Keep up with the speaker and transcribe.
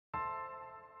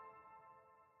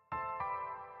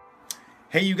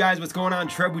Hey you guys, what's going on?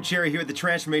 Trev Bucheri here at the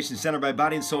Transformation Center by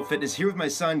Body and Soul Fitness, here with my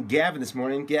son Gavin this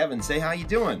morning. Gavin, say how you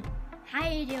doing? How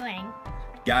you doing?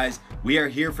 Guys, we are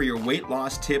here for your weight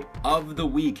loss tip of the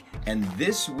week, and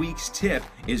this week's tip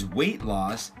is weight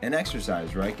loss and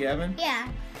exercise, right Gavin? Yeah.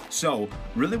 So,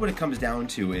 really what it comes down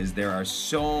to is there are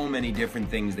so many different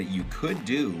things that you could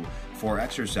do for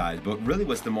exercise, but really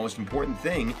what's the most important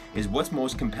thing is what's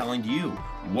most compelling to you,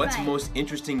 what's Right. most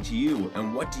interesting to you,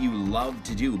 and what do you love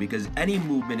to do, because any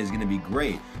movement is going to be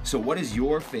great. So what is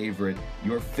your favorite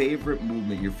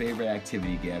movement, your favorite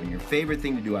activity, Gavin, your favorite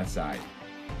thing to do outside?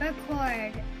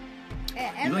 Record.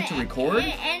 You like to record?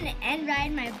 And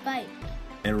ride my bike.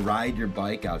 And ride your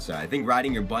bike outside. I think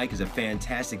riding your bike is a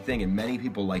fantastic thing, and many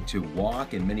people like to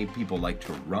walk, and many people like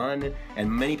to run,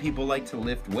 and many people like to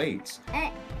lift weights.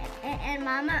 And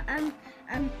Mama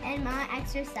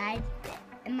exercised.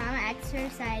 Mama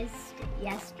exercised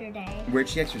yesterday. Where'd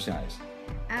she exercise?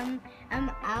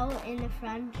 Out in the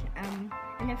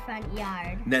front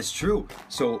yard. That's true.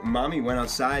 So mommy went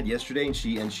outside yesterday and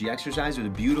she exercised. It was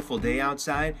a beautiful day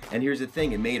outside, and here's the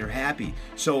thing, it made her happy.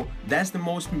 So that's the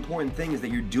most important thing, is that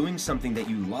you're doing something that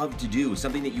you love to do,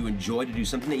 something that you enjoy to do,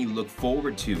 something that you look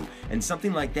forward to, and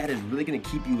something like that is really going to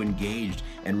keep you engaged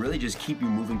and really just keep you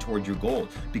moving towards your goal.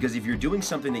 Because if you're doing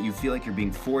something that you feel like you're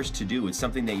being forced to do, it's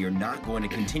something that you're not going to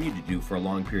continue to do for a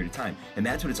long period of time. And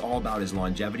that's what it's all about, is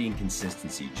longevity and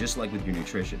consistency, just like with your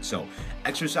nutrition. So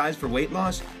exercise for weight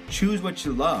loss, choose what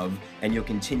you love, and you'll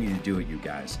continue to do it, you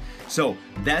guys. So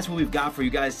that's what we've got for you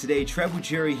guys today. Trev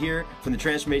Bucheri here from the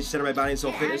Transformation Center by Body and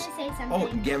Soul Fitness. I want to say Oh, something.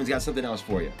 and Gavin's got something else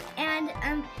for you.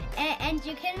 And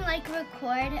you can like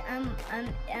record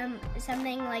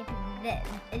something like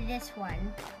this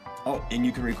one. Oh, and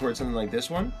you can record something like this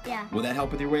one? Yeah. Will that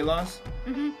help with your weight loss?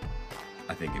 Mhm.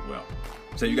 I think it will.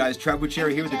 So you guys, Trev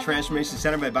Bucheri here with the Transformation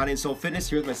Center by Body and Soul Fitness,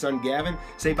 here with my son Gavin.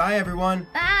 Say bye, everyone.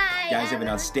 Bye. Guys, have an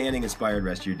everyone. outstanding, inspired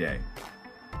rest of your day.